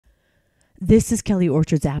This is Kelly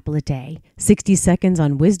Orchard's Apple a Day, 60 seconds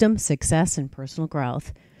on wisdom, success, and personal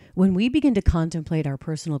growth. When we begin to contemplate our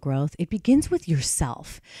personal growth, it begins with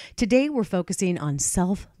yourself. Today, we're focusing on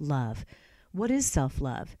self-love. What is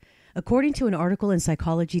self-love? According to an article in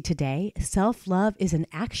Psychology Today, self-love is an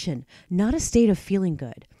action, not a state of feeling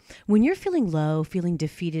good. When you're feeling low, feeling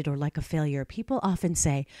defeated, or like a failure, people often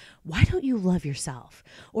say, "Why don't you love yourself?"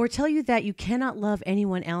 Or tell you that you cannot love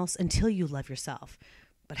anyone else until you love yourself.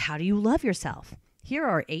 But how do you love yourself? Here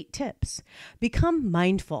are 8 tips. Become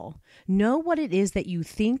mindful. Know what it is that you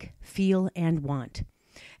think, feel, and want.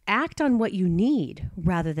 Act on what you need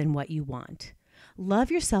rather than what you want. Love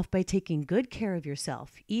yourself by taking good care of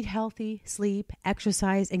yourself. Eat healthy, sleep,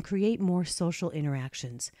 exercise, and create more social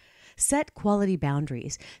interactions. Set quality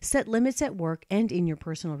boundaries. Set limits at work and in your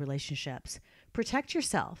personal relationships. Protect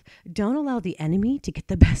yourself. Don't allow the enemy to get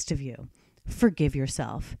the best of you. Forgive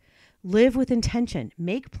yourself. Live with intention.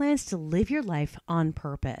 Make plans to live your life on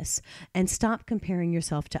purpose and stop comparing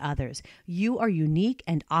yourself to others. You are unique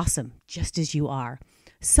and awesome just as you are.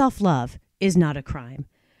 Self-love is not a crime.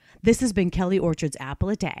 This has been Kelly Orchard's Apple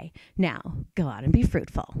a Day. Now, go out and be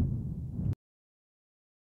fruitful.